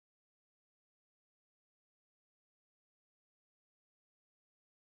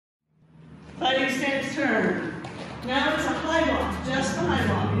Fighting stance, turn. Now it's a high walk, just the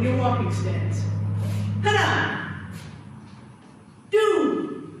high walk in your walking stance. Hana.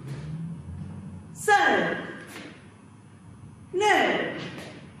 Do. Side. Ned.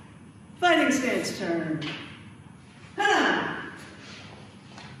 Fighting stance, turn. Hana.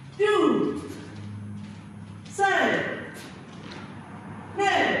 Do. Side.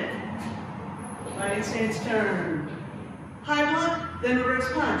 Ned. Fighting stance, turn. High block, then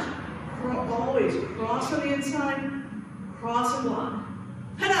reverse punch. Always cross on the inside, cross and block.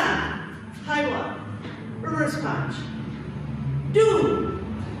 Hana. High block. Reverse punch. Do.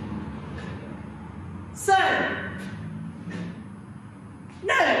 Side.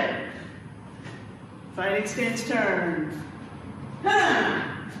 Ned. Fighting stance, turn.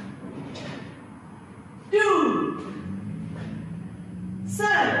 Hana. Do.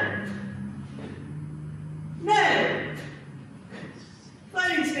 Side. Ned.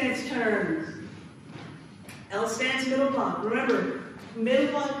 Fighting stance, turns. L stance, middle block. Remember, middle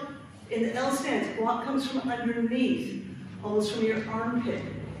block in the L stance, block comes from underneath, almost from your armpit.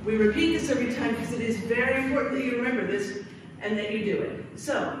 We repeat this every time because it is very important that you remember this and that you do it.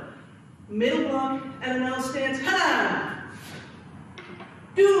 So, middle block and an L stance. Ha!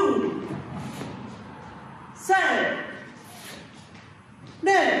 Do. Side.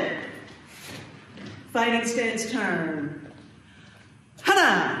 Ned. Fighting stance, turn.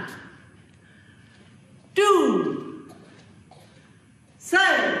 Hana. Do.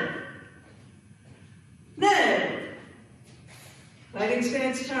 Side. Ned. Fighting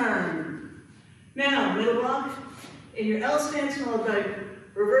stance, turn. Now, middle block in your L stance, followed by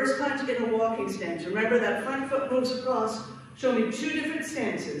reverse punch in a walking stance. Remember that front foot moves across. Show me two different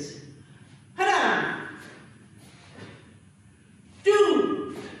stances. Hana.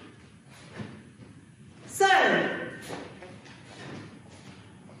 Do. Side.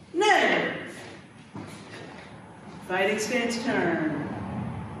 Ned. Fighting stance, turn.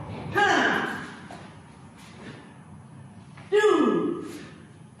 Hana. Do.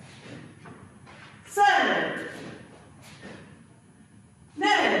 Side.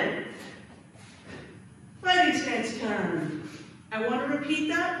 Ned. Fighting stance, turn. I want to repeat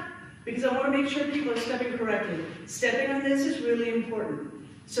that because I want to make sure people are stepping correctly. Stepping on this is really important.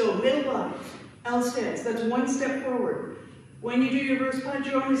 So middle block, L stance, that's one step forward. When you do your reverse punch,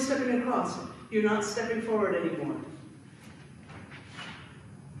 you're only stepping across. You're not stepping forward anymore.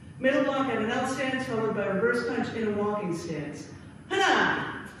 Middle block at an L stance, followed by reverse punch in a walking stance.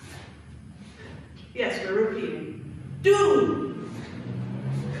 Hana! Yes, we're repeating. Do!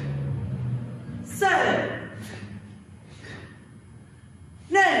 Side!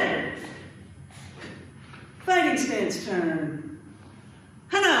 Ned! Fighting stance, turn.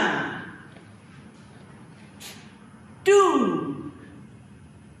 Hana! Do.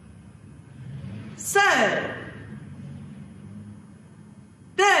 Side.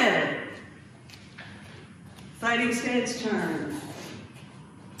 Ned. Fighting stance, turn.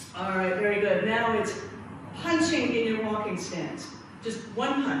 All right, very good. Now it's punching in your walking stance. Just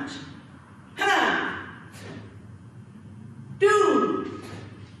one punch. Hana. Do.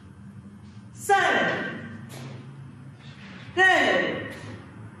 Side. Ned.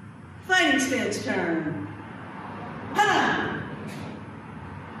 Fighting stance, turn. Hana.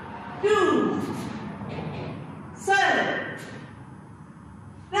 Do. Side.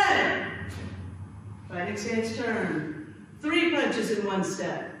 Ned. Fighting stance, turn. 3 punches in one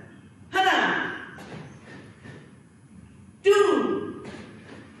step. Hana. Do.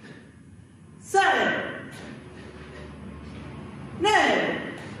 Side.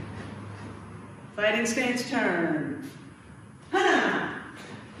 Ned. Fighting stance, turn. Hana.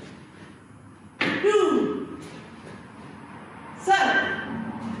 Do. Side.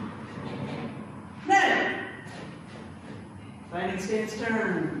 Ned. Fighting stance,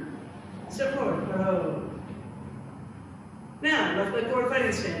 turn. Step forward, pro. Now, left leg forward,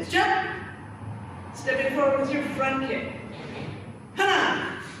 fighting stance. Jump. Stepping forward with your front kick.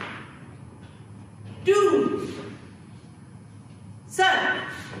 Hana. Do. Side.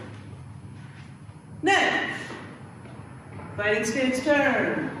 Ned. Fighting stance,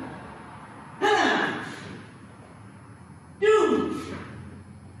 turn. Hana. Do.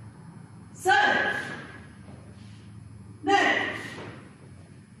 Side. Ned.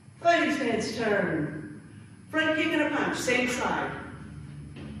 Fighting stance, turn. Front kick and a punch, same side.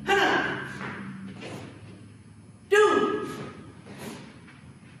 Hana. Do.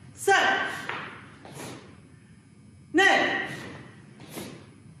 Side. Ned.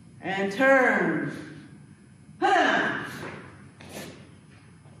 And turn. Hana.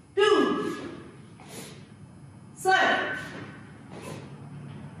 Do. Side.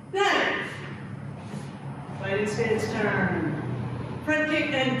 Ned.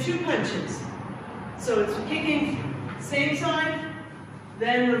 then 2 punches. So it's kicking same side,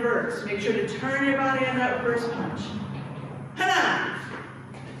 then reverse. Make sure to turn your body on that reverse punch. Hana!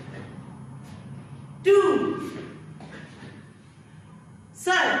 Do!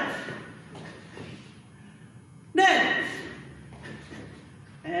 Side! Then!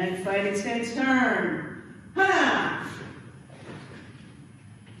 And fighting stance turn. Hana!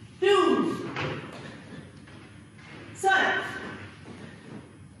 Do! Side!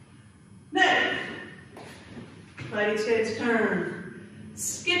 Then! Fighting stance turn.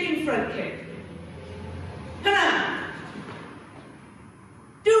 Skipping front kick. Hana!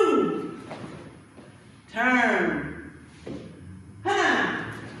 Do! Turn. Hana!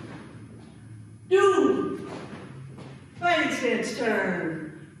 Do! Fighting stance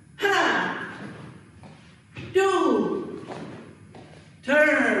turn. Hana! Do!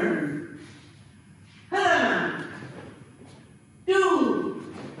 Turn. Hana! Do!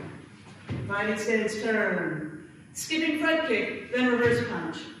 Fighting stance turn. Skipping front kick, then reverse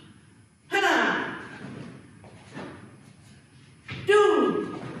punch. Hana!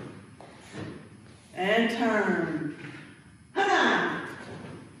 Do! And turn. Hana!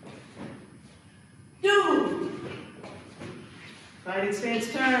 Do! Fighting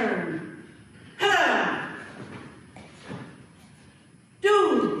stance turn. Hana!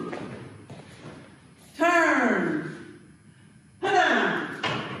 Do! Turn. Hana!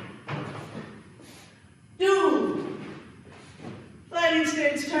 Do! Fighting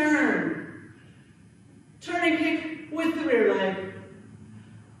stance turn. Turning kick with the rear leg.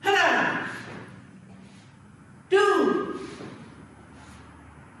 Hana! Do!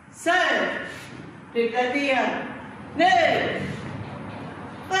 Side. Pick that knee up. Neg.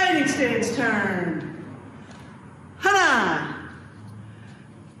 Fighting stance turn. Hana!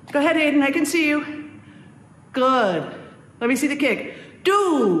 Go ahead, Aiden, I can see you. Good. Let me see the kick.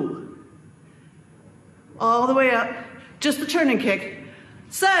 Do! All the way up. Just the turning kick.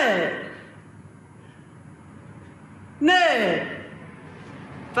 Side. Neg.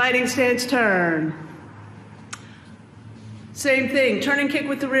 Fighting stance turn. Same thing, turning kick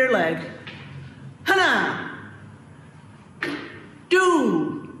with the rear leg. Hana!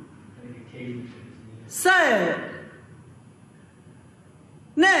 Do! Side.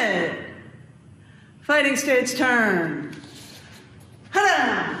 Neg. Fighting stance turn.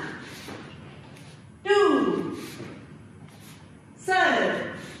 Hana! Do!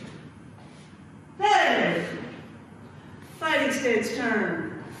 Side. Neg. Fighting stance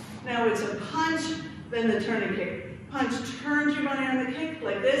turn. Now it's a punch, then the turning kick. Punch, turns your body on the kick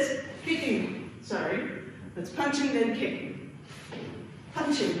like this. Kicking, sorry. That's punching, then kicking.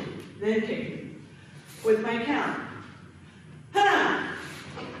 Punching, then kicking. With my count. Hana!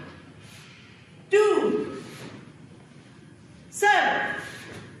 Do! Side.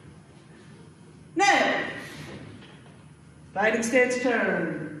 Neg. Fighting stance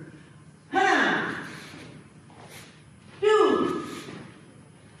turn. Hana! Do!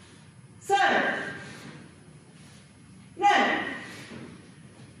 Side. Neg.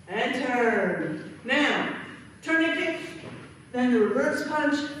 And turn. Now, turning kick, then the reverse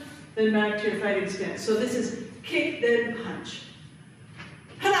punch, then back to your fighting stance. So this is kick, then punch.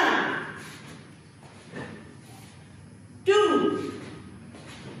 Hana! Do!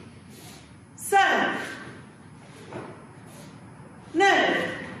 Side. Neg.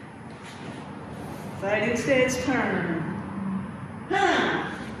 Fighting stance turn.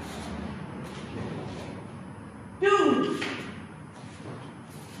 Hana! Do!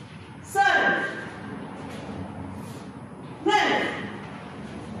 Side. Neg.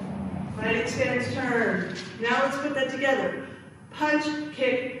 Fighting stance turn. Now let's put that together. Punch,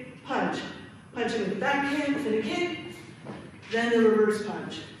 kick, punch. Punching with the backhand, then a kick, then the reverse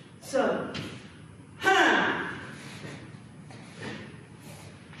punch. So, Hana!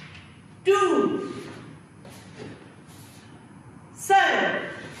 Do! Side.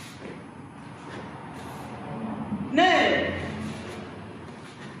 Neg.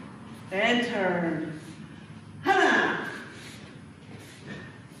 And turn. Hana!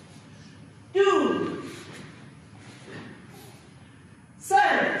 Do!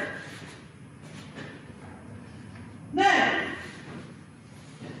 Side. Neg.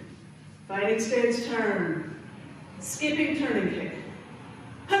 Fighting stance turn. Skipping turning kick.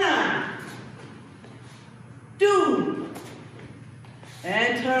 Hana! Do!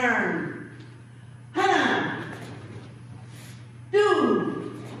 And turn. Hana!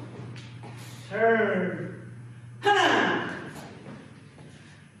 Do! Turn. Hana!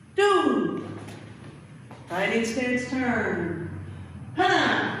 Do! Fighting stance turn.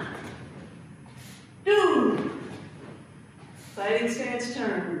 Hana! Do! Fighting stance stance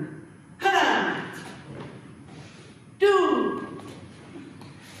turn. Hana. Do.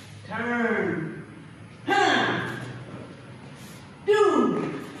 Turn. Hana.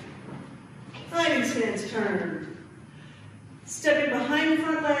 Do. Fighting stance turn. Stepping behind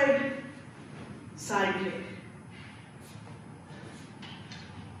front leg. Side kick.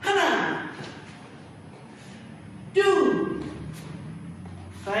 Hana. Do.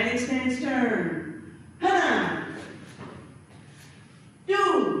 Fighting stance turn. Hana.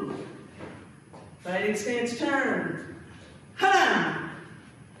 Do. Fighting stance turn. Hana.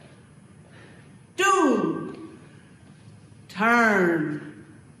 Do. Turn.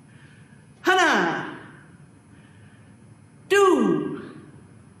 Hana. Do.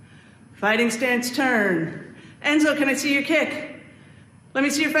 Fighting stance turn. Enzo, can I see your kick? Let me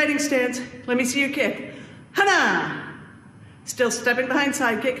see your fighting stance. Let me see your kick. Hana. Still stepping behind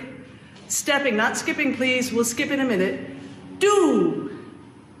side kick. Stepping, not skipping, please. We'll skip in a minute. Do.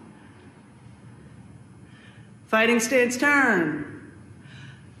 Fighting stance turn.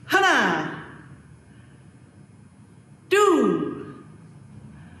 Hana. Do.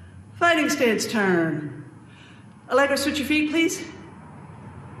 Fighting stance turn. Allegra, switch your feet, please.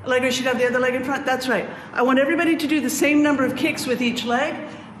 Allegra, you should have the other leg in front. That's right. I want everybody to do the same number of kicks with each leg.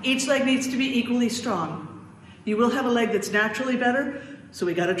 Each leg needs to be equally strong. You will have a leg that's naturally better, so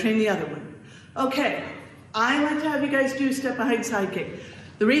we got to train the other one. Okay, I like to have you guys do step behind side kick.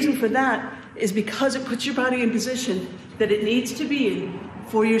 The reason for that is because it puts your body in position that it needs to be in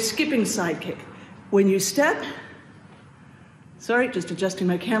for your skipping side kick. When you step, sorry, just adjusting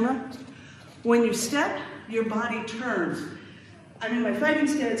my camera. When you step, your body turns. I'm in my fighting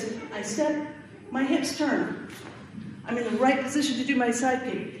stance, I step, my hips turn. I'm in the right position to do my side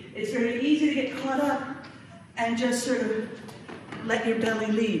kick. It's very easy to get caught up and just sort of let your belly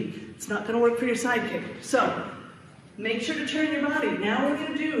lead. It's not gonna work for your side kick. So, make sure to turn your body. Now we're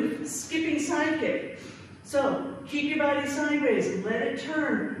gonna do skipping side kick. So, keep your body sideways and let it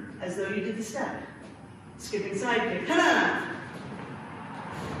turn as though you did the step. Skipping side kick. Hana.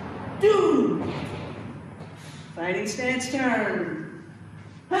 Do. Fighting stance turn.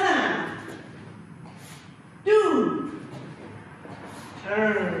 Hana. Do.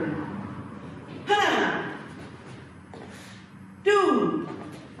 Turn. Hana. Do.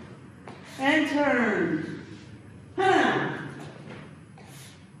 And turn. Hana.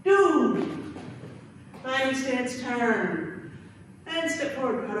 Do. Fighting stance turn. And step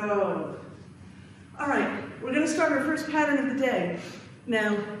forward, karo. All right, we're going to start our first pattern of the day.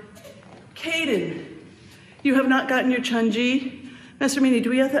 Now, Caden, you have not gotten your Chunji. Master Mini, do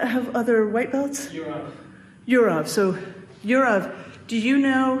we have other white belts? Yurav. So, Yurav, do you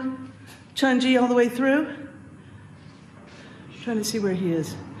know Chunji all the way through? Trying to see where he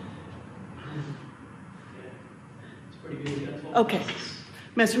is. Okay.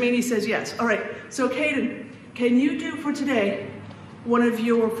 Master Mini says yes. All right. So, Caden, can you do for today one of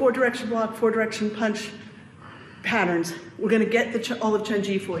your 4-direction block, 4-direction punch patterns? We're going to get all of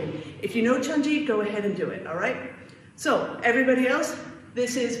Chunji for you. If you know Chunji, go ahead and do it. All right? So, everybody else,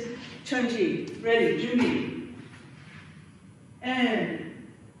 this is Chunji. Ready? Jungi. And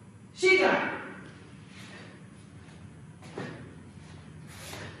Shiga.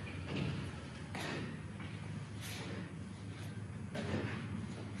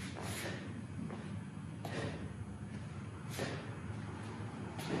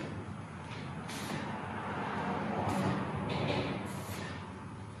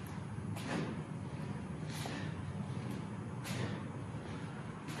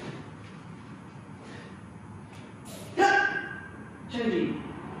 Chunji.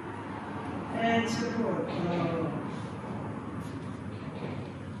 And support. Oh.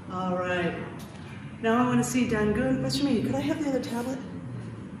 All right. Now I want to see Dangun. Mr. Mini, could I have the other tablet?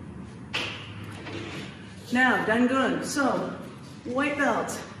 Now, Dangun. So, white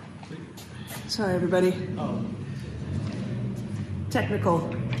belt. Sorry, everybody. Oh. Technical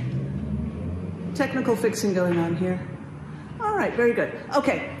fixing going on here. All right, very good.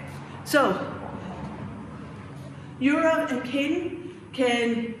 Okay, so, Yurav and Caden,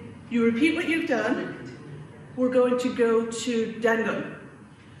 can you repeat what you've done? We're going to go to Dangun.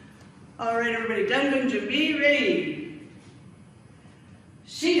 All right, everybody, Dangun, Junbi, ready.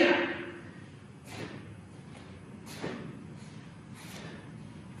 Shiga.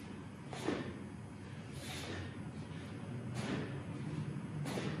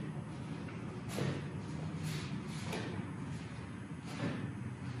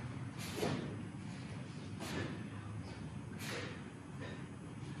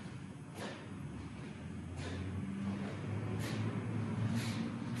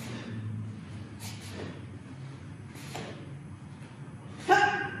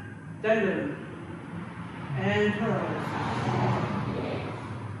 Dendo. And curl.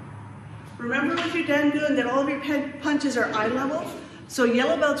 Remember with your Dendo that all of your punches are eye level. So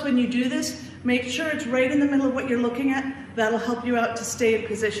yellow belts, when you do this, make sure it's right in the middle of what you're looking at. That'll help you out to stay in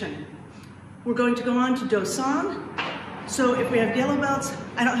position. We're going to go on to Do-san. So if we have yellow belts,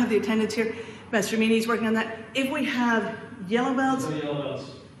 I don't have the attendance here. Master Mini's working on that. If we have yellow belts. No yellow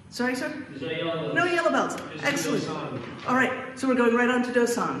belts. Sorry, sir? There's no yellow belts. No yellow belts. Excellent. All right, so we're going right on to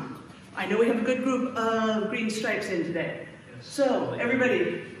Do-san. I know we have a good group of green stripes in today. Yes. So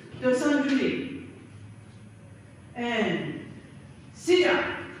everybody, Do-san Judy. And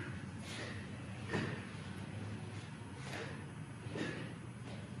Sija.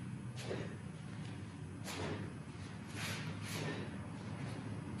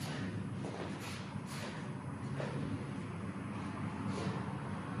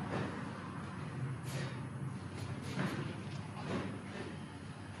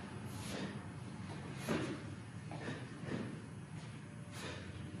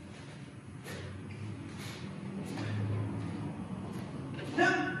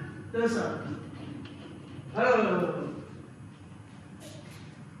 Do-san. Oh.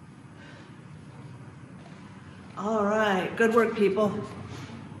 All right, good work, people.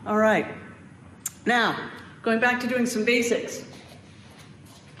 All right. Now, going back to doing some basics.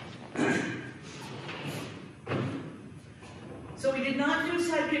 So we did not do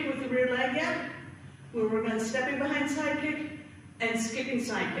side kick with the rear leg yet. We were working on stepping behind side kick and skipping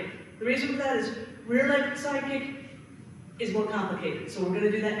side kick. The reason for that is rear leg side kick is more complicated. So we're going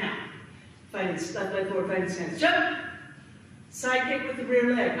to do that now. Fighting left leg forward, fighting stance. Jump! Side kick with the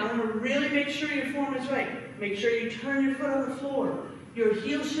rear leg. I want to really make sure your form is right. Make sure you turn your foot on the floor. Your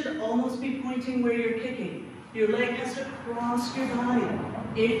heel should almost be pointing where you're kicking. Your leg has to cross your body.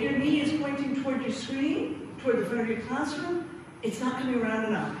 If your knee is pointing toward your screen, toward the front of your classroom, it's not coming around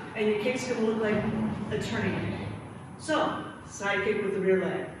enough. And your kick's going to look like a turning kick. So, side kick with the rear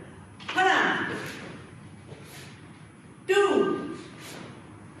leg. Hana! Do!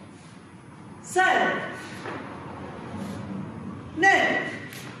 Side! Ne!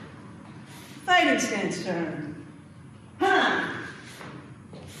 Fighting stance turn. Hana!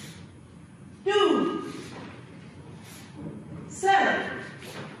 Do! Side!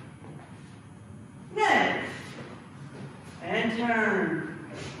 Ne! And turn.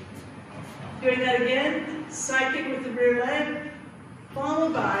 Doing that again, side kick with the rear leg,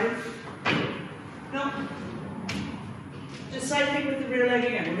 followed by, no, just side kick with the rear leg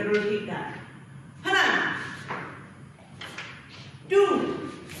again. We're going to repeat that. Hana! Do!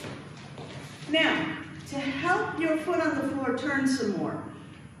 Now, to help your foot on the floor turn some more,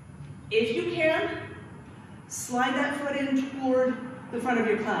 if you can, slide that foot in toward the front of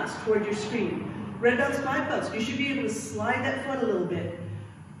your class, toward your screen. Red belts, black belts, you should be able to slide that foot a little bit.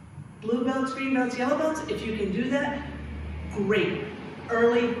 Blue belts, green belts, yellow belts, if you can do that, great.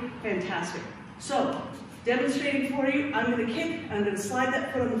 Early, fantastic. So, demonstrating for you, I'm going to kick, I'm going to slide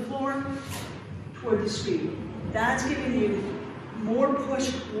that foot on the floor toward the screen. That's giving you more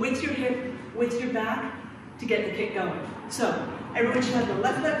push with your hip, with your back, to get the kick going. So, everyone should have the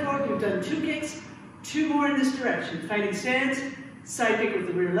left leg forward. We've done 2 kicks, 2 more in this direction. Fighting stance, side kick with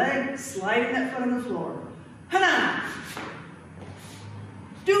the rear leg, sliding that foot on the floor. Hana!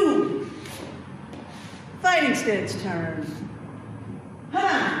 Do! Fighting stance turn.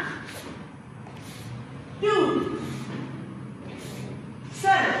 Hana! Do!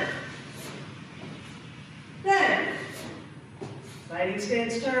 Side! Leg! Fighting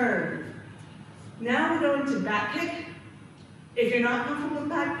stance turn. Now we're going to back kick. If you're not comfortable with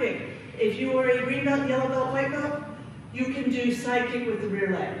back kick, if you are a green belt, yellow belt, white belt, you can do side kick with the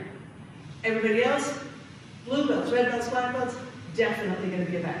rear leg. Everybody else, blue belts, red belts, black belts, definitely going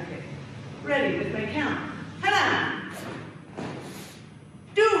to be a back kick. Ready with my count. Hana!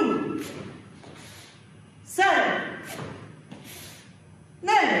 Do! Side!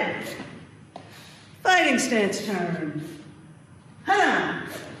 Leg! Fighting stance turn. Hana!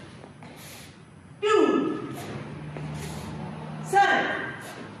 Do! Side!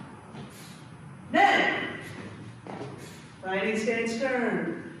 Leg! Fighting stance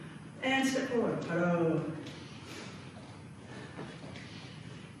turn. And step forward. Hello.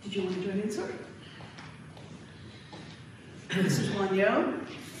 Did you want to join in, sir? This is Wanyo.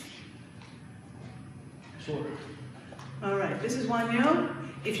 Sure. All right, this is Wanyo.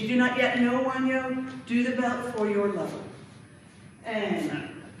 If you do not yet know Wanyo, do the belt for your level. And,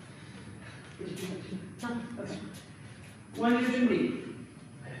 okay. Wanyo Judy.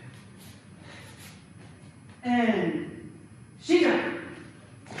 And, Shiga.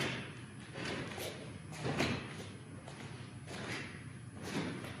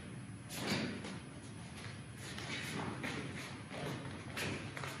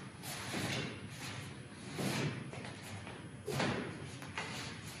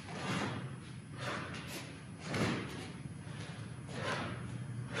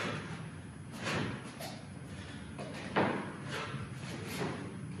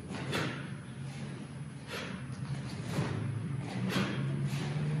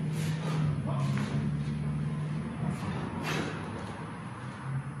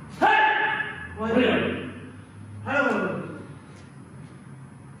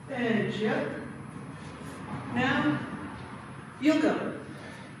 And jump. Now, you'll go.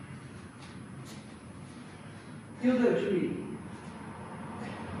 You'll go, Judy.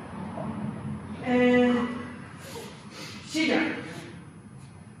 And she got it.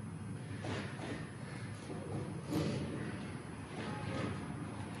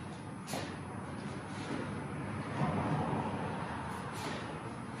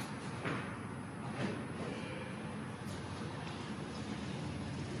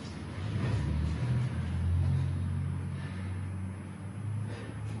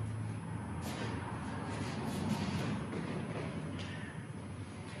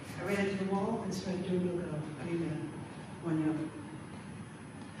 I ran into the wall and started doing yoga. I mean, one yoga.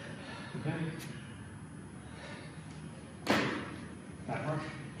 Okay. That work?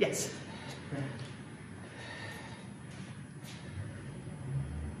 Yes. Okay.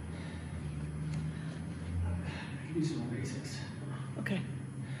 I can do some more basics. Okay.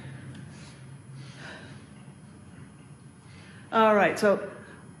 All right, so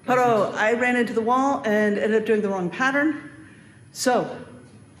Paro, I ran into the wall and ended up doing the wrong pattern. So,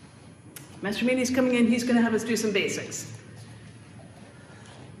 Master Meany's coming in, he's gonna have us do some basics.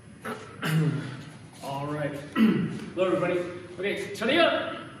 All right. Hello, everybody. Okay,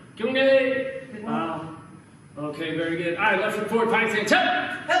 Chalia, Kyungge. Wow. Okay, very good. All right, left foot forward, pine stand,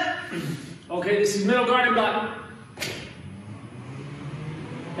 tap. Okay, this is middle guard and block.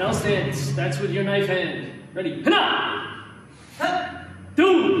 L stance, that's with your knife hand. Ready? Hana!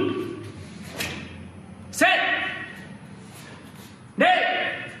 Do! Set!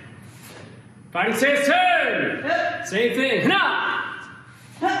 Nay! Fighting stance, turn! Same thing.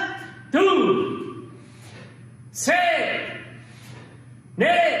 Hana! Do! Say!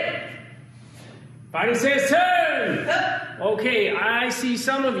 Nay! Fighting stance, turn! Okay, I see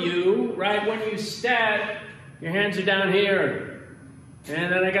some of you, right, when you step, your hands are down here.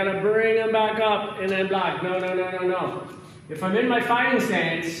 And then I gotta bring them back up and then block. No, no, no, no, no. If I'm in my fighting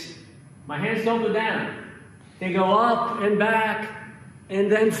stance, my hands don't go down. They go up and back and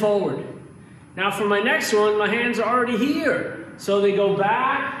then forward. Now for my next one, my hands are already here. So they go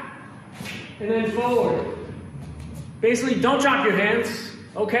back and then forward. Basically, don't drop your hands.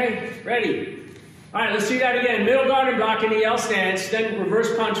 Okay, ready. All right, let's do that again. Middle guard and block in the L stance, then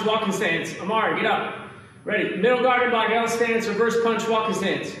reverse punch, walking stance. Amari, get up. Ready. Middle guard and block, L stance, reverse punch, walking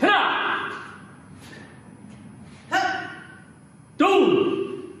stance. Ha! Ha!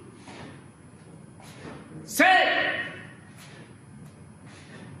 Do! Set!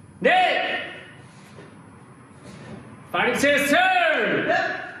 Nay! Fighting stance, turn!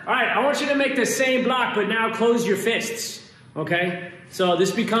 All right, I want you to make the same block, but now close your fists. Okay? So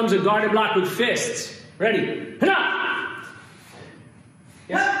this becomes a guarded block with fists. Ready? Ha!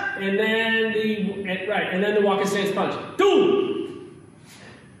 Yeah. And then the walking stance punch. Do!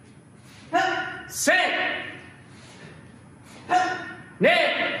 Set!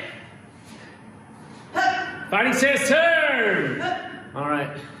 Nay! Fighting stance, turn! All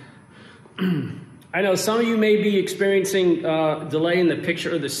right. I know some of you may be experiencing delay in the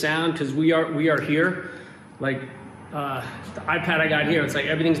picture or the sound because we are here. Like the iPad I got here, it's like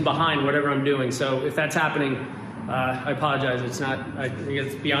everything's behind whatever I'm doing. So if that's happening, I apologize. It's not. I think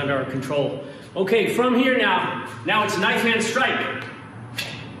it's beyond our control. Okay, from here now. Now it's knife hand strike.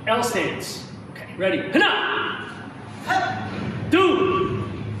 L stance. Okay, ready. Hana! Do!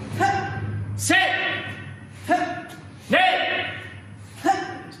 Set! Nay!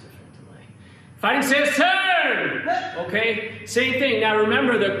 Fighting stance, turn! Okay, same thing. Now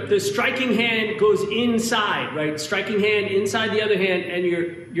remember, the striking hand goes inside, right? Striking hand inside the other hand, and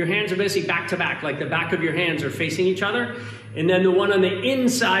your hands are basically back to back, like the back of your hands are facing each other. And then the one on the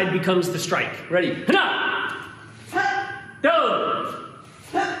inside becomes the strike. Ready? Hana! Do!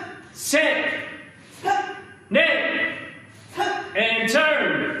 Set! Nay! And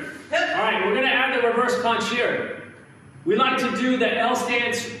turn! All right, we're gonna add the reverse punch here. We like to do the L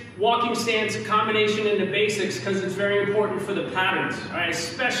stance, walking stance combination in the basics because it's very important for the patterns, all right,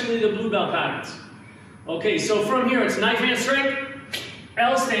 especially the blue belt patterns. Okay, so from here it's knife hand strike,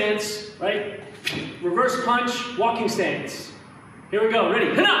 L stance, right? Reverse punch, walking stance. Here we go, ready?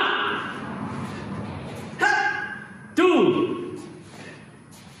 Hana! Ha! Do!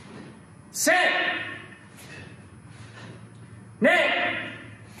 Set! Nay!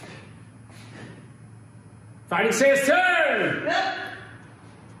 Fighting stance, turn!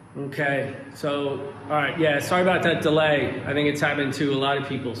 Okay, so, all right, yeah, sorry about that delay. I think it's happened to a lot of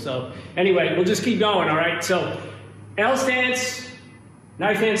people. So, anyway, we'll just keep going, all right? So, L stance,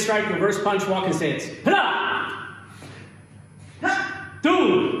 knife hand strike, reverse punch, walking stance. Hana!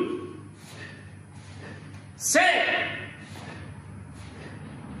 Do! Set!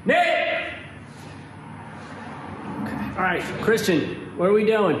 Ne. All right, Christian, what are we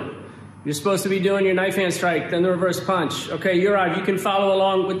doing? You're supposed to be doing your knife hand strike, then the reverse punch. Okay, Yurav, you can follow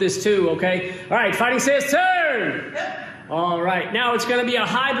along with this too, okay? All right, fighting stance, turn! Yep. All right, now it's gonna be a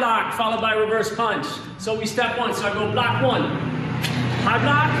high block followed by reverse punch. So we step one, so I go block one. High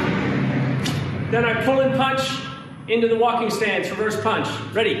block, then I pull and punch into the walking stance, reverse punch.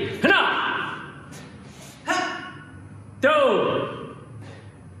 Ready, hana! Do!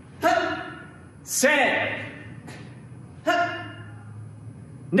 Set!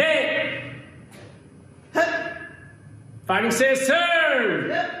 Ne! Fighting stance, turn!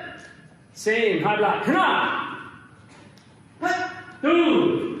 Yep. Same, high block, hana!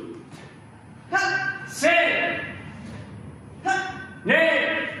 Do! Set!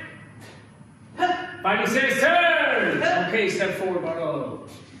 Ne! Fighting stance, turn! Okay, step forward, Bardo.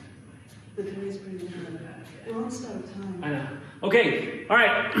 The delay's pretty good. We're almost out of time. I know. Okay, all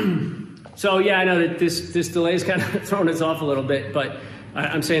right. So yeah, I know that this delay is kind of throwing us off a little bit, but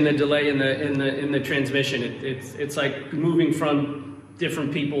I'm saying the delay in the transmission. It's like moving from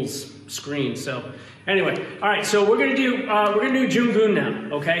different people's screens. So anyway, all right. So we're gonna do Jungun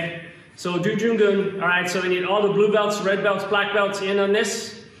now. Okay. So we'll do Jungun. All right. So we need all the blue belts, red belts, black belts in on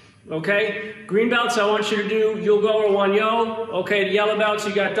this. Okay. Green belts, I want you to do Yulgo or Wanyo. Okay. The yellow belts,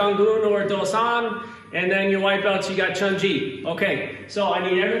 you got Dongun or Dosan. And then your white belts, you got Chunji. Okay, so I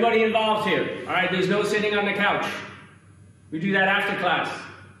need everybody involved here. All right, there's no sitting on the couch. We do that after class.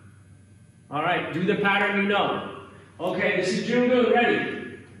 All right, do the pattern you know. Okay, this is Jungun,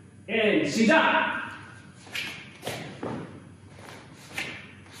 ready. And Siza.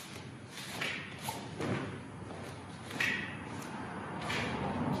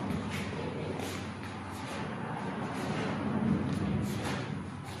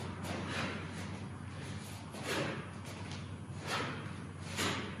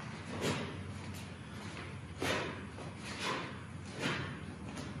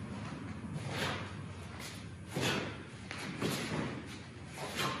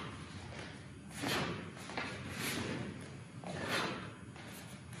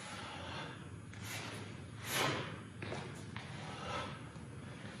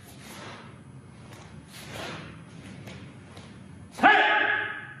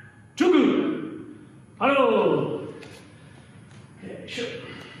 Hello. Okay, sure.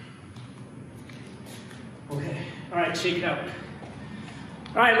 Okay. All right, shake it out.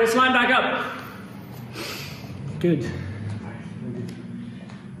 All right, let's line back up. Good. All right, let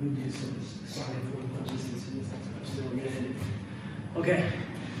me do some sliding forward punches and punches that we're gonna hit. Okay.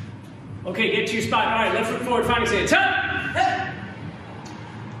 Okay, get to your spot. All right, left foot forward, fighting stance. Up.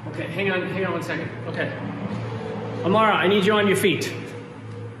 Okay, hang on 1 second. Okay. Amara, I need you on your feet.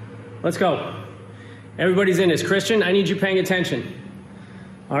 Let's go. Everybody's in this. Christian, I need you paying attention.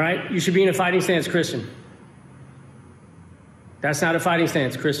 All right? You should be in a fighting stance, Christian. That's not a fighting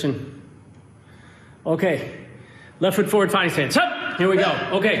stance, Christian. Okay. Left foot forward, fighting stance. Up. Here we go.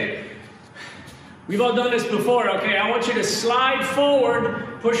 Okay. We've all done this before, okay? I want you to slide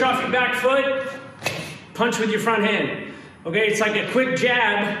forward, push off your back foot, punch with your front hand. Okay? It's like a quick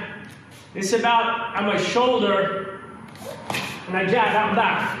jab. It's about on my shoulder, and I jab out and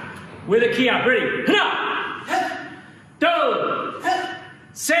back. With a key up. Ready? Do.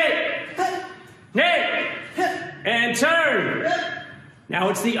 Sit. Ne. And turn. Now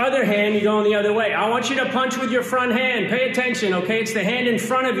it's the other hand, you're going the other way. I want you to punch with your front hand. Pay attention, okay? It's the hand in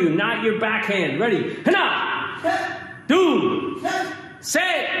front of you, not your back hand. Ready? Do.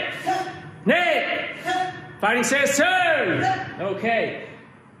 Sit. Ne. Fighting says turn. Okay.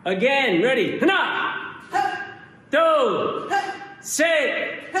 Again, ready? Do.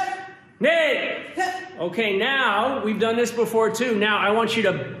 Sit. Ne. Okay, now, we've done this before too. Now, I want you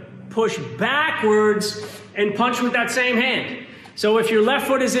to push backwards and punch with that same hand. So if your left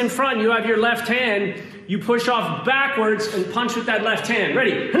foot is in front, you have your left hand, you push off backwards and punch with that left hand.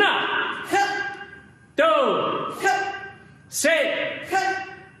 Ready? Do. Sit.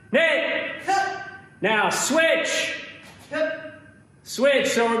 Ne. Now, switch. Switch,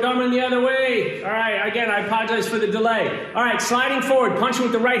 so we're going the other way. All right, again, I apologize for the delay. All right, sliding forward, punching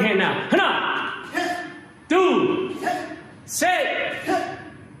with the right hand now. Do. Sit.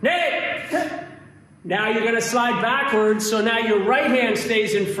 Ne. Now you're going to slide backwards, so now your right hand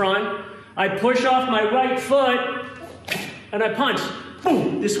stays in front. I push off my right foot, and I punch.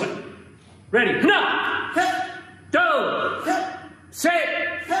 Boom, this way. Ready? Do. Sit.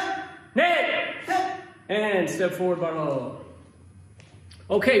 Ne. And step forward, Barlow.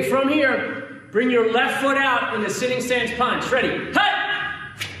 Okay, from here, bring your left foot out in the sitting stance punch. Ready?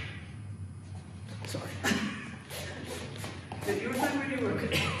 Sorry. If you were done, you were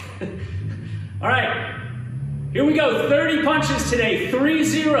okay. All right. Here we go. 30 punches today.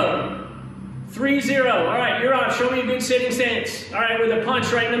 3-0. 3-0. All right, you're off. Show me a good sitting stance. All right, with a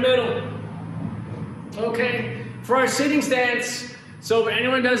punch right in the middle. Okay. For our sitting stance, so if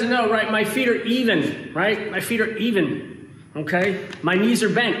anyone doesn't know, right, my feet are even, right? My feet are even, okay? My knees are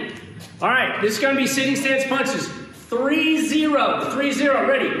bent. All right, this is going to be sitting stance punches. 3-0. 3-0.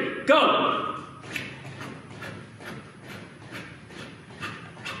 Ready? Go.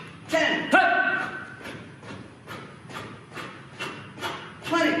 10. Hut.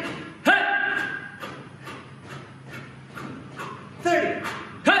 20. Hut. 30.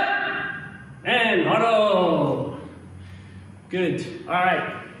 Hut. And huddle. Good. All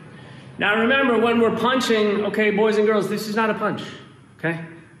right. Now remember, when we're punching, okay, boys and girls, this is not a punch. Okay?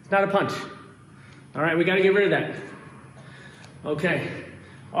 It's not a punch. All right, we got to get rid of that. Okay.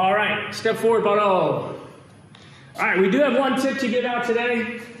 All right. Step forward, Bono. All right, we do have one tip to give out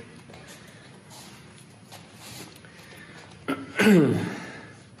today.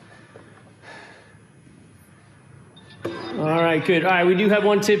 All right, good. All right, we do have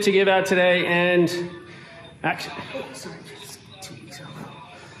one tip to give out today, and actually,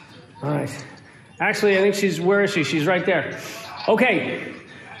 all right. Actually, I think where is she? She's right there. Okay.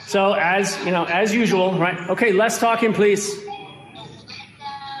 So as you know, as usual, right? Okay, less talking, please.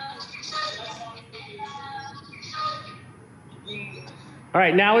 All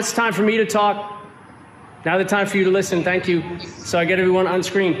right, now it's time for me to talk. Now the time for you to listen. Thank you. So I get everyone on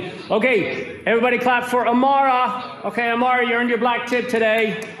screen. Okay, everybody clap for Amara. Okay, Amara, you earned your black tip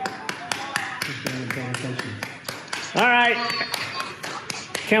today. All right.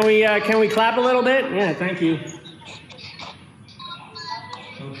 Can we clap a little bit? Yeah, thank you.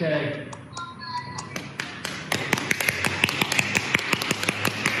 Okay.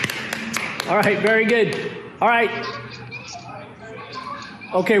 All right, very good. All right.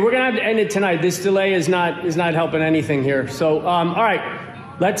 Okay, we're gonna have to end it tonight. This delay is not helping anything here. So, all right,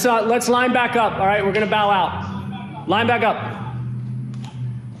 let's line back up. All right, we're gonna bow out. Line back up.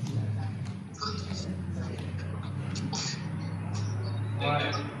 All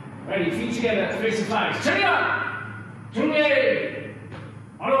right, ready? Feet together, facing flags. Turn it up. Turn it.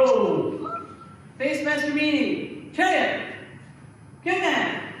 Hello. Face Master Meanie. Chaya. Good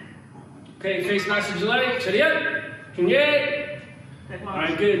man. Okay, face master Gillette. Chariot. Kunye. All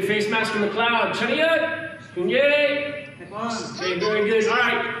right, good. Face master McLeod. Chariot. Kunye. Okay, very good. All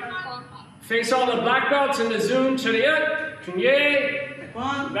right. Face all the black belts in the Zoom. Chariot. Kunye.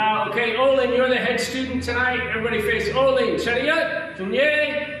 Now, okay, Olin, you're the head student tonight. Everybody face Olin. Chariot.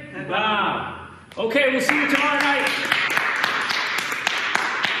 Kunye. Wow. Okay, we'll see you tomorrow night.